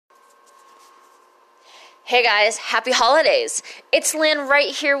Hey guys, happy holidays. It's Lynn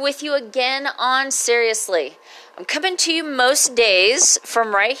right here with you again on Seriously. I'm coming to you most days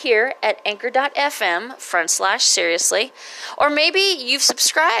from right here at anchor.fm/seriously. Or maybe you've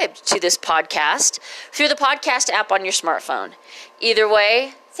subscribed to this podcast through the podcast app on your smartphone. Either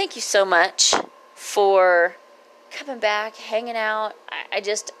way, thank you so much for coming back, hanging out.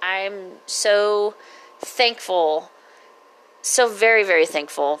 I'm so thankful, so very, very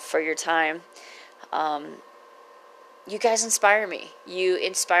thankful for your time. You guys inspire me. You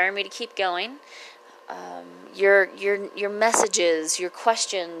inspire me to keep going. Your messages, your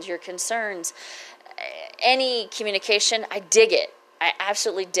questions, your concerns, any communication, I dig it. I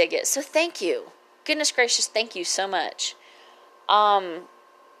absolutely dig it. So thank you. Goodness gracious, thank you so much.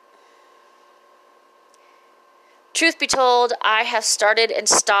 Truth be told, I have started and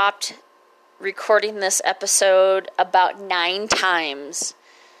stopped recording this episode about 9 times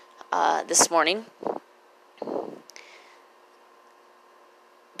this morning.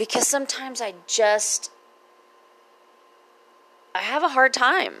 Because sometimes I have a hard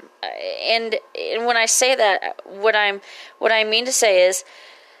time. And when I say that, what I mean to say is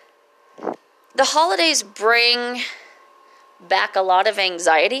the holidays bring back a lot of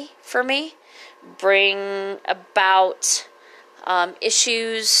anxiety for me, bring about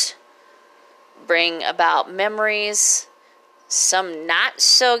issues, bring about memories, some not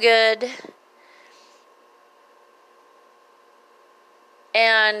so good.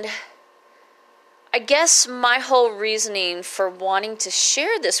 And I guess my whole reasoning for wanting to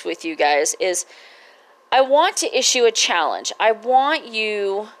share this with you guys is I want to issue a challenge. I want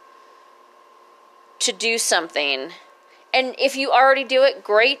you to do something. And if you already do it,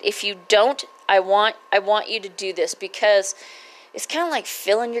 great. If you don't, I want you to do this because it's kind of like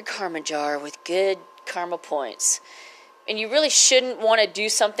filling your karma jar with good karma points. And you really shouldn't want to do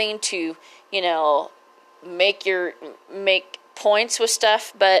something to, make points with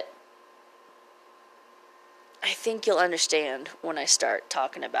stuff, but I think you'll understand when I start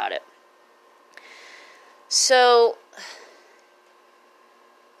talking about it. So,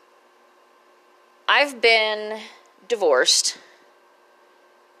 I've been divorced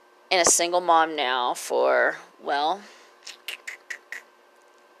and a single mom now for,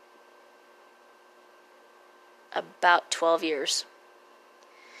 about 12 years.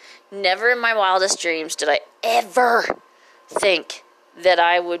 Never in my wildest dreams did I ever think that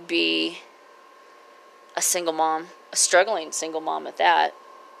I would be a single mom, a struggling single mom at that.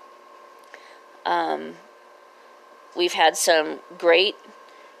 We've had some great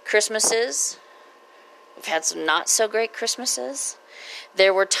Christmases. We've had some not so great Christmases.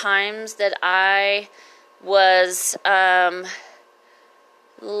 There were times that I was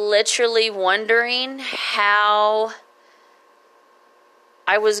literally wondering how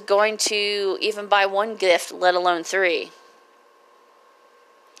I was going to even buy one gift, let alone 3.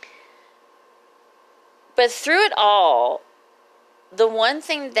 But through it all, the one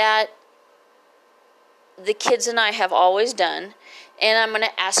thing that the kids and I have always done, and I'm going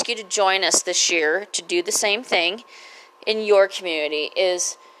to ask you to join us this year to do the same thing in your community,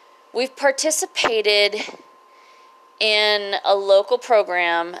 is we've participated in a local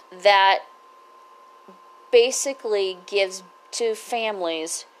program that basically gives to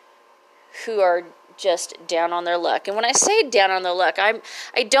families who are just down on their luck. And when I say down on their luck,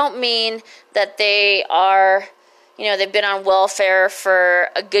 I don't mean that they are, they've been on welfare for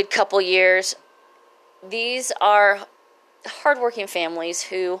a good couple years. These are hardworking families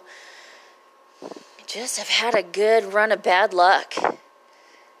who just have had a good run of bad luck.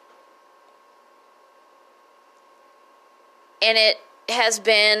 And it has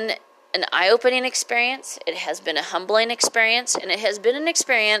been an eye-opening experience. It has been a humbling experience. And it has been an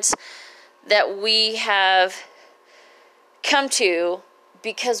experience that we have come to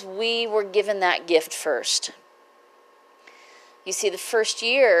because we were given that gift first. You see, the first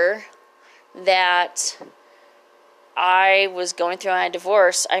year that I was going through my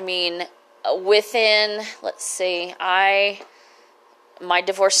divorce, within, my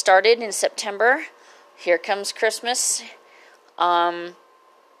divorce started in September. Here comes Christmas.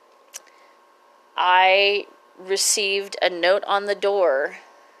 I received a note on the door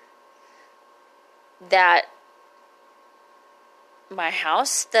that my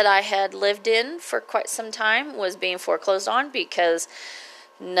house that I had lived in for quite some time was being foreclosed on because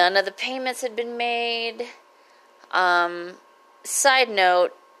none of the payments had been made. Side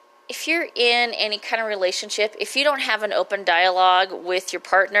note, if you're in any kind of relationship, if you don't have an open dialogue with your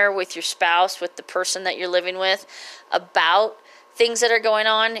partner, with your spouse, with the person that you're living with about things that are going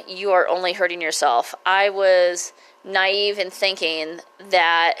on, you are only hurting yourself. I was naive in thinking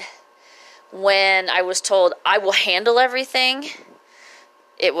that when I was told I will handle everything,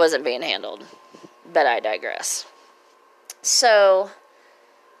 it wasn't being handled. But I digress. So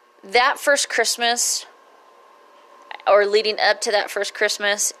that first Christmas, or leading up to that first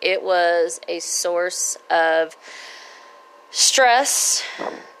Christmas, it was a source of stress,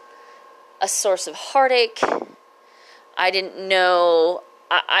 a source of heartache. I didn't know.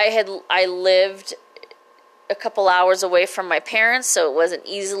 I lived a couple hours away from my parents, so it wasn't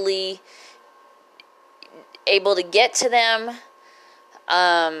easily able to get to them.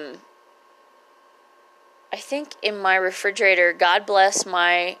 I think in my refrigerator, God bless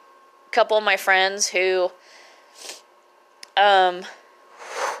my couple of my friends who,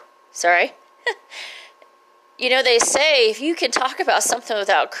 sorry. You know, they say if you can talk about something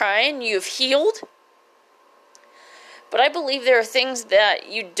without crying, you've healed. But I believe there are things that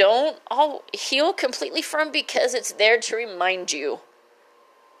you don't all heal completely from because it's there to remind you.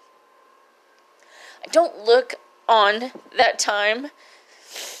 I don't look on that time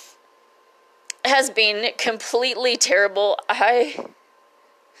as being completely terrible. I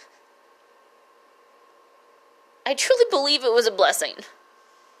truly believe it was a blessing.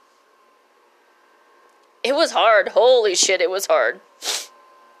 It was hard. Holy shit, it was hard.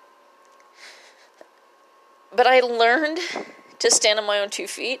 But I learned to stand on my own 2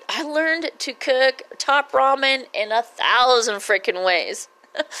 feet. I learned to cook top ramen in 1,000 freaking ways.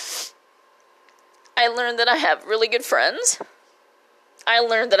 I learned that I have really good friends. I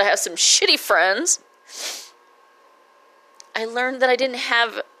learned that I have some shitty friends. I learned that I didn't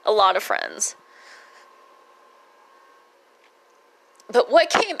have a lot of friends. But what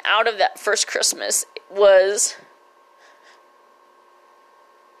came out of that first Christmas was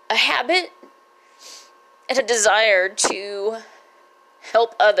a habit and a desire to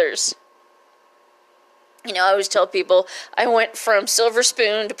help others. You know, I always tell people I went from silver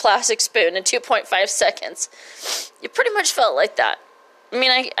spoon to plastic spoon in 2.5 seconds. It pretty much felt like that. I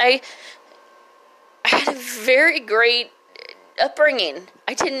mean, I had a very great upbringing.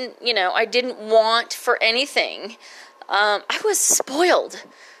 I didn't want for anything. I was spoiled.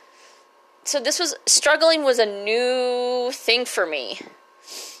 So struggling was a new thing for me.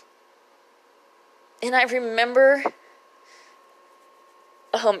 And I remember,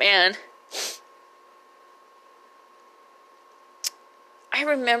 oh man, I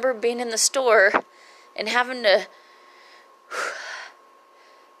remember being in the store and having to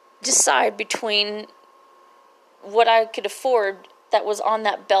decide between what I could afford that was on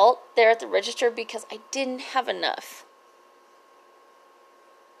that belt there at the register because I didn't have enough.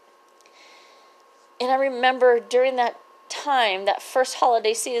 And I remember during that time, that first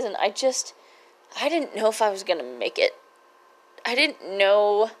holiday season, I didn't know if I was going to make it. I didn't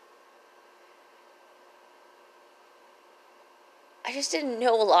know. I just didn't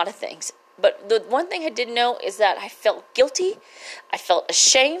know a lot of things. But the one thing I did know is that I felt guilty. I felt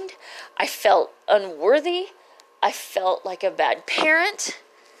ashamed. I felt unworthy. I felt like a bad parent.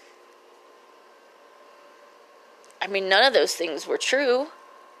 I mean, none of those things were true,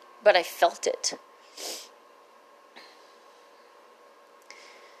 but I felt it.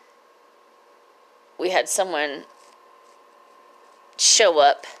 We had someone show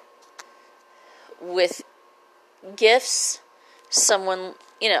up with gifts. Someone,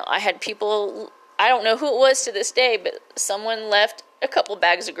 I had people, I don't know who it was to this day, but someone left a couple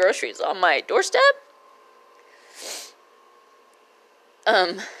bags of groceries on my doorstep.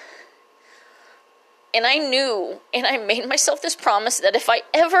 And I knew, and I made myself this promise that if I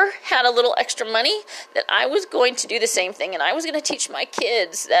ever had a little extra money, that I was going to do the same thing. And I was going to teach my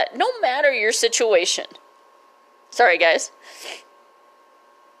kids that no matter your situation, sorry guys,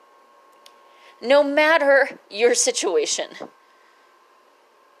 no matter your situation,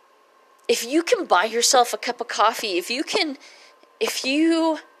 if you can buy yourself a cup of coffee, if you can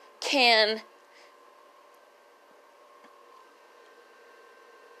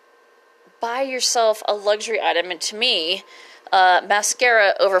buy yourself a luxury item, and to me,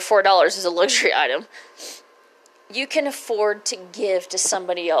 mascara over $4 is a luxury item. You can afford to give to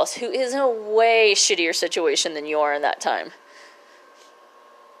somebody else who is in a way shittier situation than you are in that time.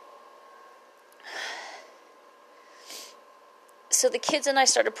 So the kids and I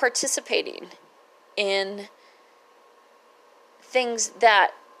started participating in things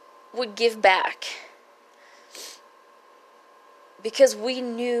that would give back. Because we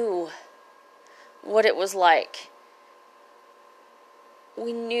knew what it was like.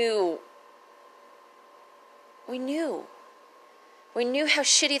 We knew how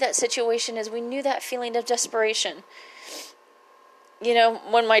shitty that situation is. We knew that feeling of desperation.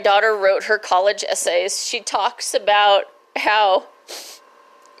 When my daughter wrote her college essays, she talks about how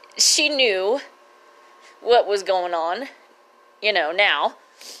she knew what was going on, now.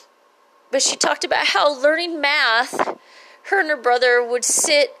 But she talked about how learning math, her and her brother would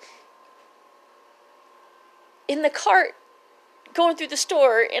sit in the cart going through the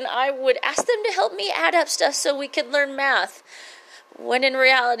store, and I would ask them to help me add up stuff so we could learn math. When in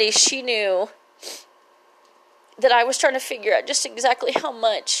reality, she knew that I was trying to figure out just exactly how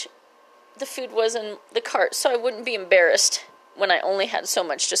much the food was in the cart so I wouldn't be embarrassed when I only had so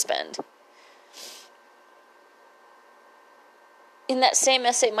much to spend. In that same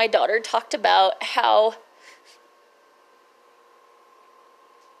essay, my daughter talked about how,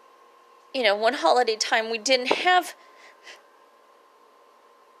 one holiday time we didn't have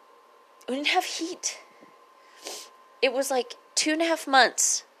heat. It was like 2.5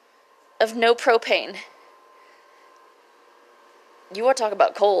 months of no propane. You want to talk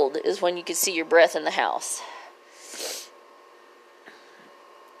about cold, is when you could see your breath in the house.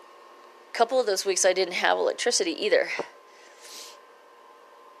 A couple of those weeks I didn't have electricity either.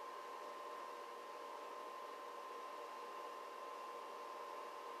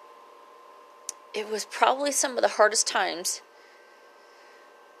 It was probably some of the hardest times.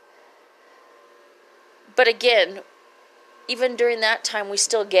 But again, even during that time, we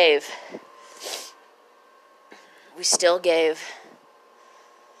still gave. We still gave.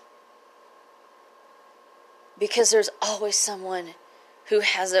 Because there's always someone who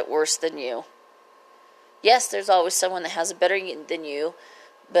has it worse than you. Yes, there's always someone that has it better than you,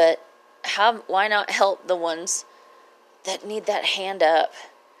 but why not help the ones that need that hand up?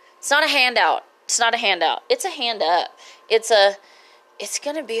 It's not a handout. It's not a handout. It's a hand up. It's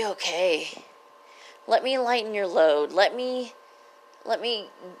going to be okay. Let me lighten your load. Let me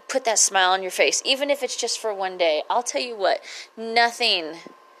put that smile on your face, even if it's just for one day. I'll tell you what, nothing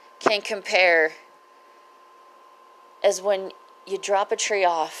can compare as when you drop a tree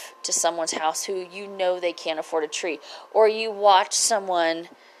off to someone's house who they can't afford a tree, or you watch someone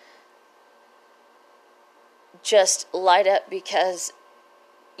just light up because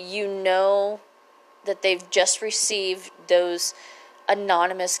that they've just received those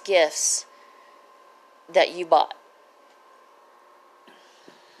anonymous gifts that you bought.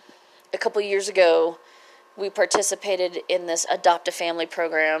 A couple years ago, we participated in this Adopt a Family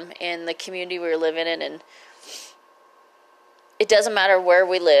program in the community we were living in, and it doesn't matter where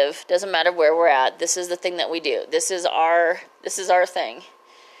we live, doesn't matter where we're at. This is the thing that we do. This is our thing.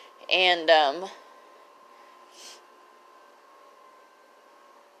 And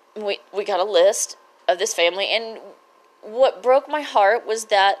we got a list of this family, and what broke my heart was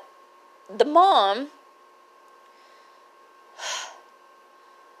that the mom,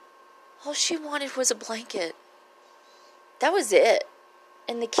 all she wanted was a blanket. That was it.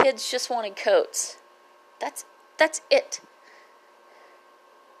 And the kids just wanted coats. That's it.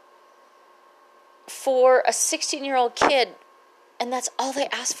 For a 16-year-old kid, and that's all they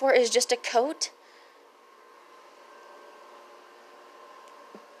asked for is just a coat.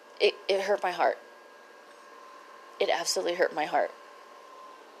 It hurt my heart. It absolutely hurt my heart.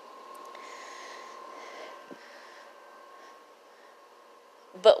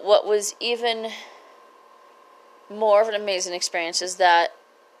 But what was even more of an amazing experience is that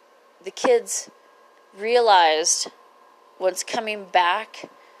the kids realized once coming back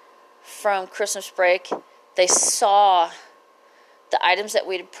from Christmas break, they saw the items that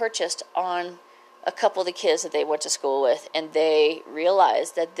we had purchased on a couple of the kids that they went to school with, and they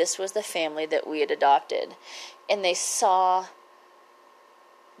realized that this was the family that we had adopted. And they saw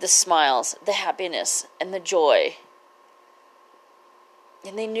the smiles, the happiness, and the joy.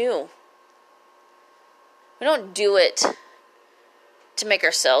 And they knew. We don't do it to make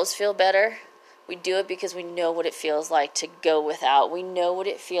ourselves feel better. We do it because we know what it feels like to go without. We know what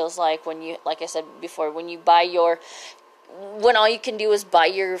it feels like when you, like I said before, when all you can do is buy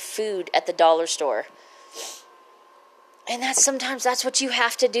your food at the dollar store. And sometimes that's what you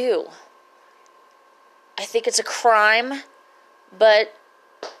have to do. I think it's a crime, but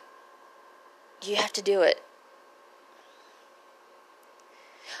you have to do it.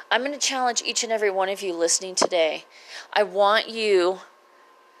 I'm going to challenge each and every one of you listening today. I want you,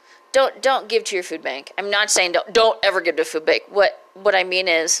 don't give to your food bank. I'm not saying don't ever give to a food bank. What I mean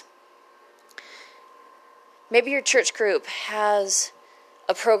is, maybe your church group has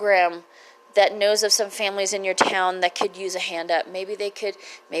a program that knows of some families in your town that could use a hand up. Maybe they could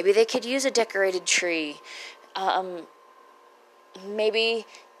use a decorated tree. Maybe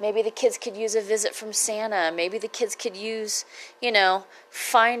the kids could use a visit from Santa. Maybe the kids could use,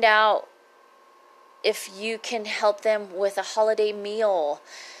 find out if you can help them with a holiday meal.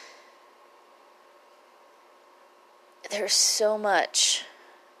 There's so much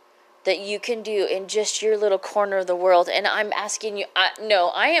that you can do in just your little corner of the world. And I'm asking you,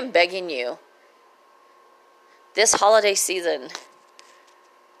 I am begging you, this holiday season,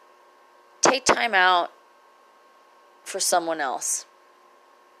 take time out for someone else.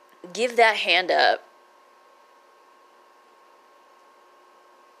 Give that hand up.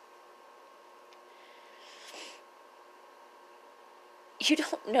 You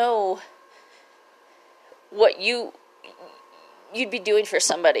don't know what you'd be doing for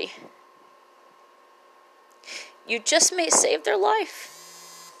somebody. You just may save their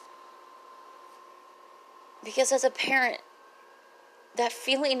life. Because as a parent, that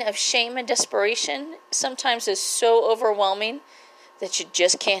feeling of shame and desperation sometimes is so overwhelming that you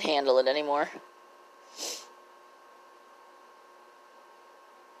just can't handle it anymore.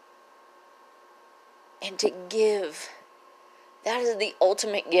 And to give, that is the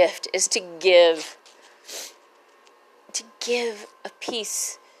ultimate gift, is to give. To give a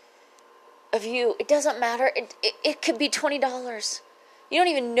piece of you. It doesn't matter. It could be $20. You don't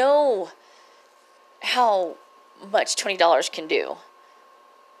even know how much $20 can do.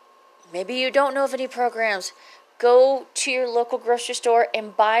 Maybe you don't know of any programs. Go to your local grocery store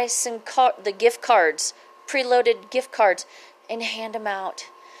and buy the gift cards, preloaded gift cards, and hand them out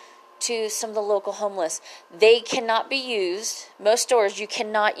to some of the local homeless. They cannot be used. Most stores, you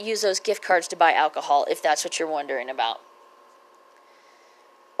cannot use those gift cards to buy alcohol, if that's what you're wondering about.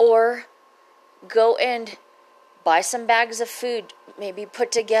 Or go and buy some bags of food. Maybe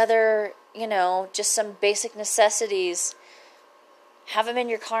put together, just some basic necessities. Have them in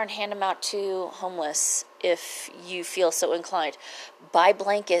your car and hand them out to homeless if you feel so inclined. Buy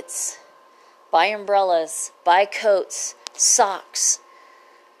blankets. Buy umbrellas. Buy coats. Socks.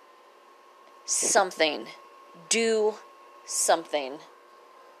 Something. Do something.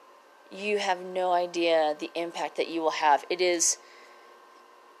 You have no idea the impact that you will have. It is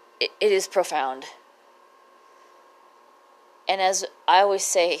profound. And as I always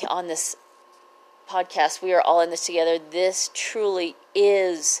say on this podcast, we are all in this together. This truly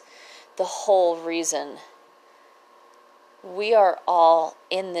is the whole reason. We are all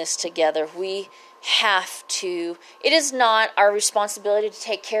in this together. We have to. It is not our responsibility to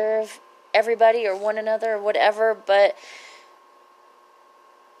take care of everybody or one another or whatever, but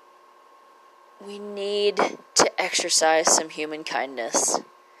we need to exercise some human kindness.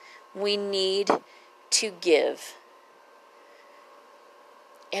 We need to give.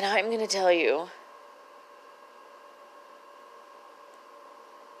 And I'm going to tell you,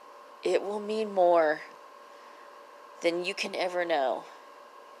 it will mean more than you can ever know.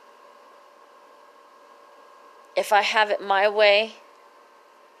 If I have it my way,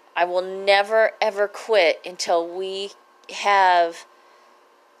 I will never ever quit until we have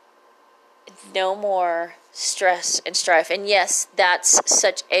no more stress and strife. And yes, that's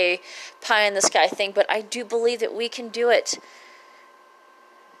such a pie in the sky thing, but I do believe that we can do it.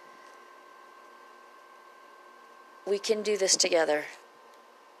 We can do this together.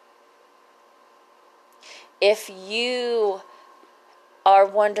 If you are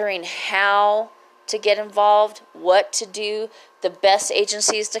wondering how to get involved, what to do, the best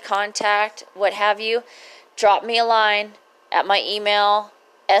agencies to contact, what have you, drop me a line at my email,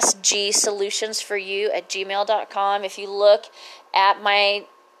 sgsolutionsforyou@gmail.com. If you look at my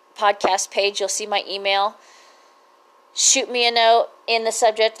podcast page, you'll see my email. Shoot me a note in the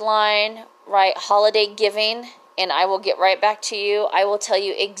subject line, write holiday giving, and I will get right back to you. I will tell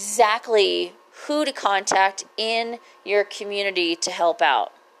you exactly who to contact in your community to help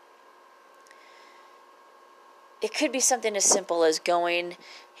out. It could be something as simple as going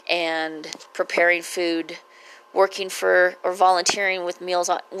and preparing food, working for or volunteering with Meals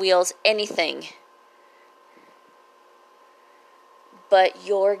on Wheels, anything. But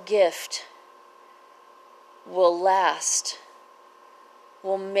your gift will last,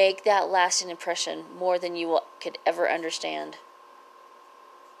 will make that lasting impression more than you could ever understand.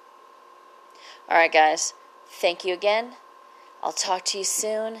 All right, guys. Thank you again. I'll talk to you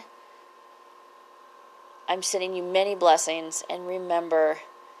soon. I'm sending you many blessings. And remember,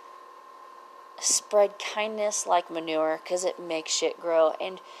 spread kindness like manure because it makes shit grow.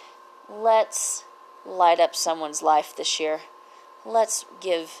 And let's light up someone's life this year. Let's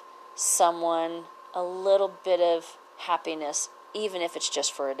give someone a little bit of happiness, even if it's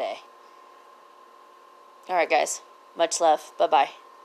just for a day. All right, guys. Much love. Bye-bye.